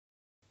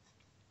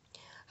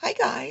Hi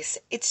guys,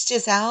 it's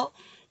Gisele,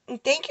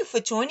 and thank you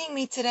for joining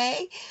me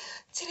today.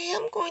 Today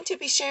I'm going to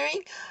be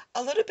sharing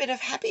a little bit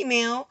of happy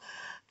mail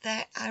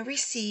that I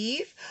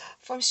received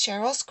from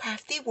Cheryl's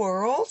Crafty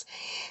World,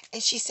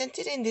 and she sent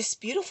it in this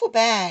beautiful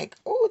bag.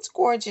 Oh, it's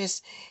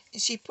gorgeous.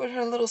 And she put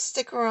her little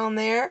sticker on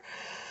there.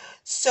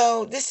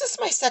 So this is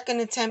my second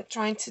attempt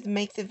trying to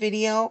make the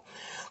video,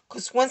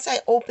 because once I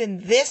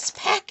opened this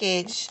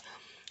package,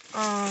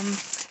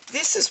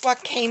 this is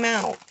what came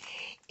out.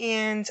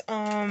 And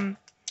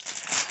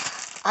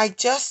I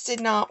just did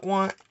not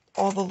want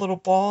all the little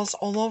balls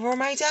all over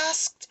my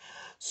desk.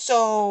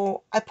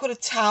 So I put a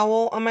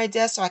towel on my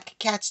desk so I could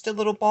catch the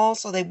little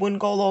balls so they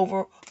wouldn't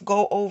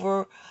go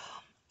over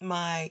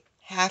my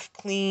half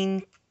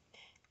clean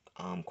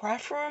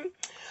craft room.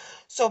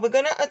 So we're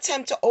going to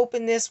attempt to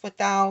open this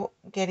without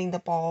getting the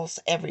balls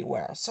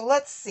everywhere. So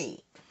let's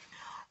see.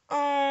 Do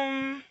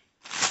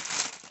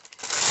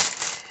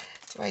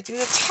I do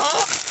the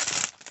top?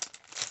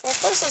 Well,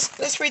 first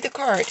let's read the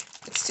card.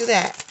 Let's do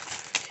that.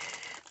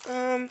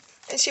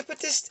 And she put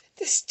this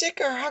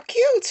sticker. How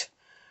cute!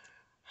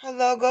 Her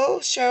logo,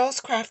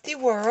 Cheryl's Crafty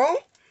World,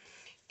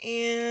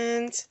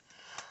 and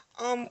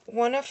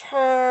one of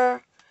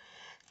her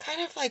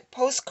kind of like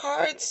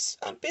postcards,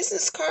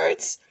 business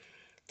cards.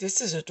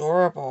 This is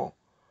adorable.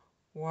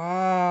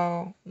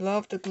 Wow,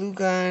 love the glue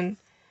gun.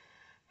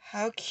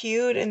 How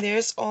cute! And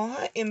there's all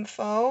her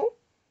info.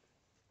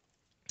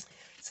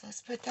 So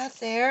let's put that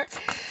there.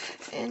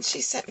 And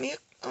she sent me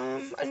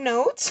a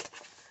note.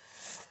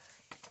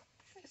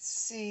 Let's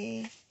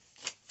see. It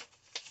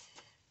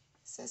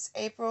says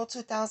April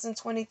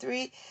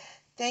 2023.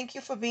 Thank you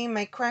for being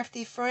my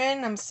crafty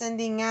friend. I'm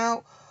sending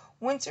out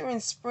winter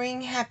and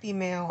spring happy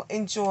mail.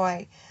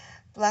 Enjoy.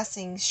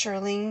 Blessings,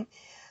 Shirlene.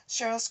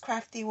 Cheryl's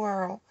Crafty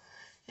World.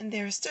 And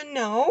there's the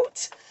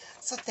note.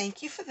 So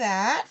thank you for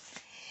that.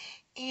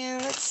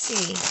 And let's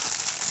see.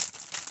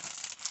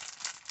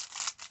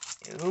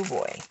 Oh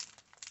boy.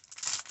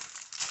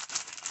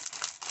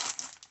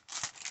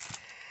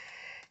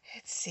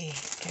 Let's see.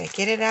 Can I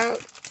get it out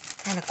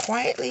kind of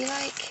quietly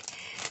like?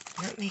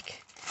 Not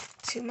make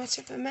too much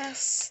of a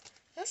mess.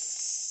 Yes.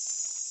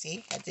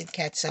 See, I did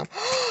catch some.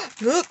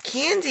 Look,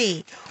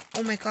 candy.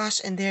 Oh my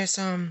gosh, and there's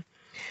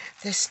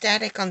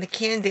static on the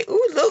candy.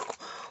 Ooh, look.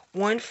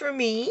 One for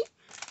me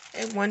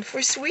and one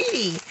for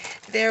Sweetie.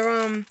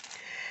 They're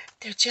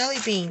jelly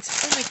beans.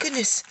 Oh my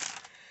goodness.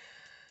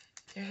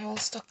 They're all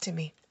stuck to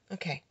me.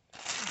 Okay.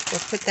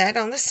 We'll put that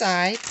on the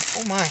side.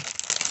 Oh my.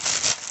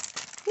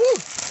 Woo.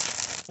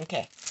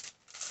 Okay.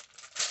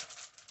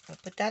 I'll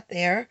put that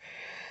there.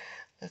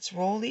 Let's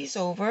roll these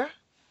over.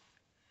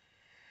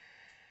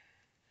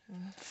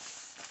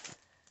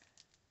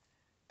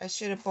 I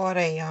should have bought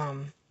a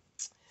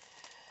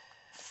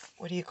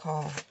what do you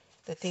call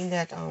the thing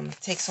that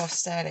takes off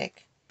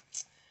static?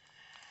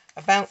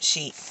 A bounce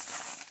sheet.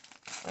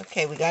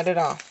 Okay, we got it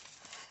off.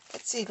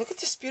 Let's see. Look at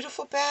this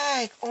beautiful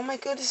bag. Oh my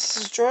goodness,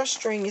 this is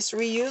drawstring. It's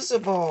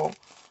reusable.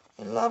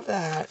 I love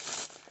that.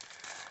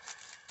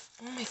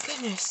 Oh my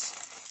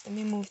goodness. Let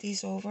me move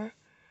these over.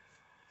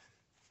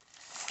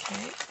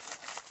 Okay.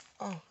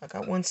 Oh, I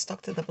got one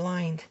stuck to the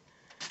blind.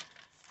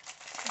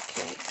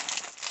 Okay.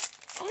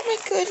 Oh my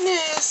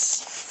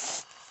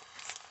goodness.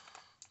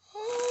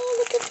 Oh,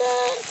 look at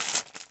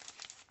that.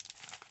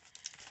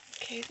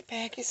 Okay, the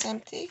bag is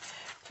empty.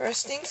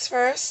 First things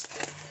first.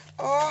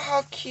 Oh,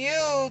 how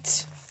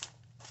cute.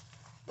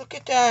 Look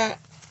at that.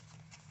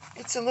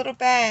 It's a little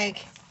bag.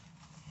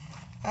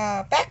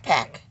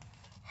 Backpack.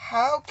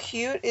 How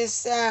cute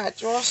is that?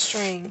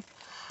 Drawstring.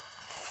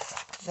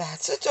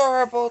 That's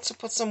adorable to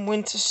put some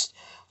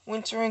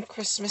winter and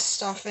Christmas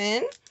stuff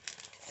in.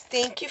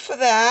 Thank you for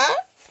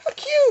that. How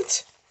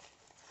cute.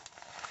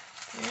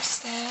 There's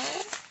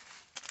that.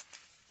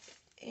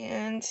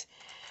 And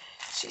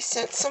she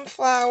sent some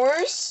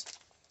flowers.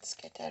 Let's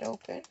get that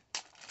open.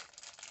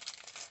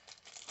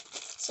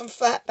 Some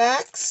flat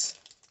backs.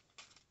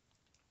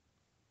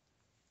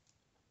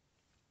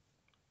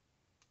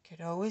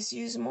 Could always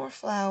use more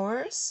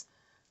flowers.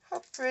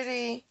 How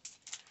pretty.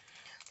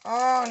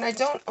 Oh, and I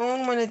don't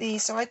own one of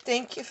these, so I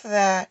thank you for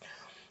that.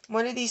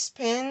 One of these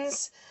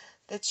pins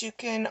that you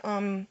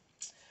can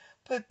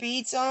put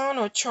beads on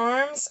or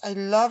charms. I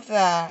love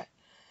that.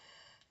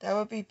 That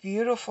would be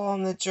beautiful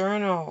in the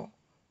journal.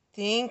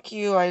 Thank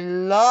you. I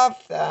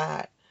love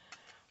that.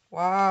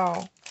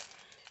 Wow.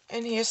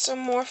 And here's some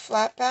more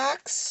flat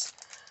backs.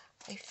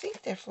 I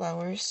think they're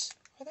flowers.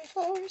 Are they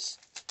flowers?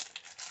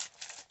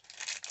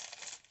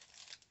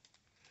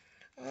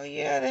 Oh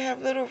yeah, they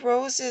have little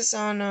roses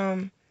on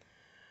them.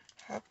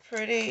 How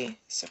pretty.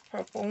 It's a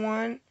purple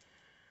one.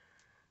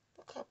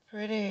 Look how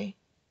pretty.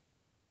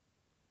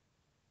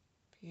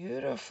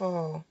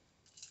 Beautiful.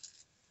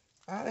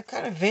 Wow, they're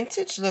kind of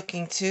vintage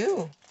looking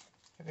too.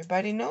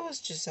 Everybody knows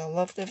Gisele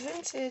loves the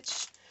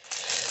vintage.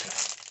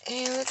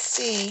 And let's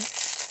see.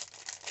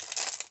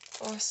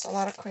 Oh, it's a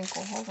lot of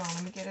crinkle. Hold on,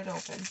 let me get it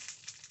open.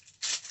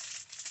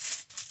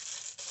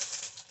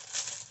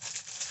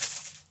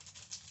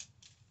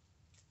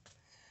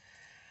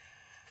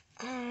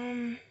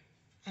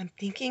 I'm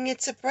thinking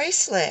it's a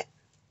bracelet.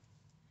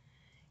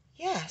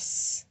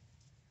 Yes.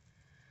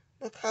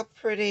 Look how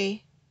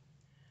pretty.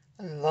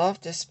 I love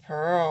this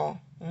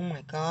pearl. Oh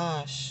my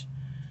gosh.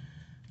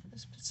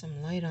 Let's put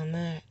some light on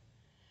that.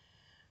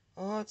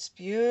 Oh, it's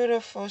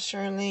beautiful,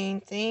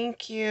 Shirlene.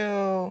 Thank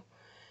you.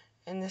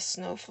 And the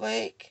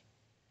snowflake.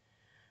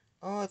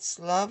 Oh, it's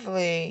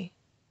lovely.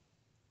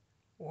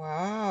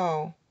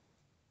 Wow.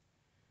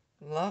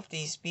 Love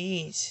these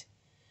beads.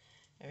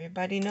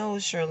 Everybody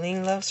knows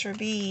Shirlene loves her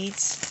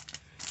beads.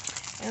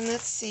 And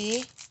let's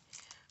see.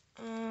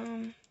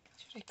 Should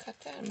I cut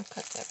that? I'm going to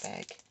cut that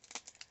bag.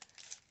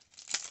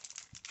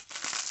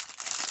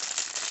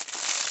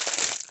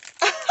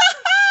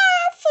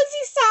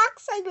 Fuzzy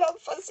socks. I love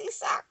fuzzy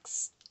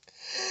socks.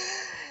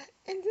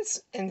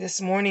 And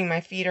this morning my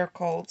feet are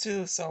cold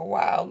too. So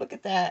wow, look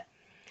at that.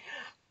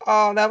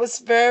 Oh, that was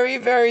very,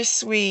 very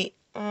sweet.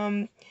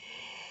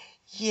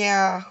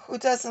 Yeah, who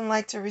doesn't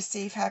like to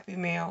receive happy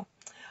mail?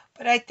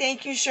 But I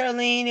thank you,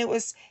 Shirlene. It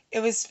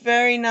was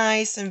very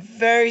nice and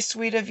very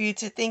sweet of you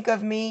to think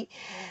of me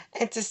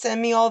and to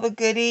send me all the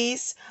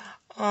goodies.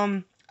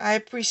 I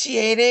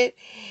appreciate it.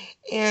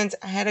 And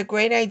I had a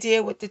great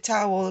idea with the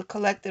towel. It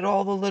collected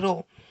all the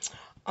little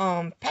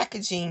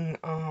packaging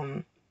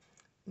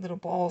little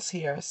balls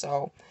here.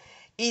 So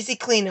easy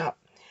cleanup.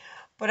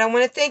 But I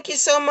want to thank you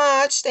so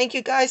much. Thank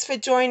you guys for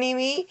joining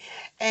me.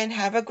 And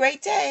have a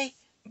great day.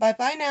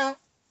 Bye-bye now.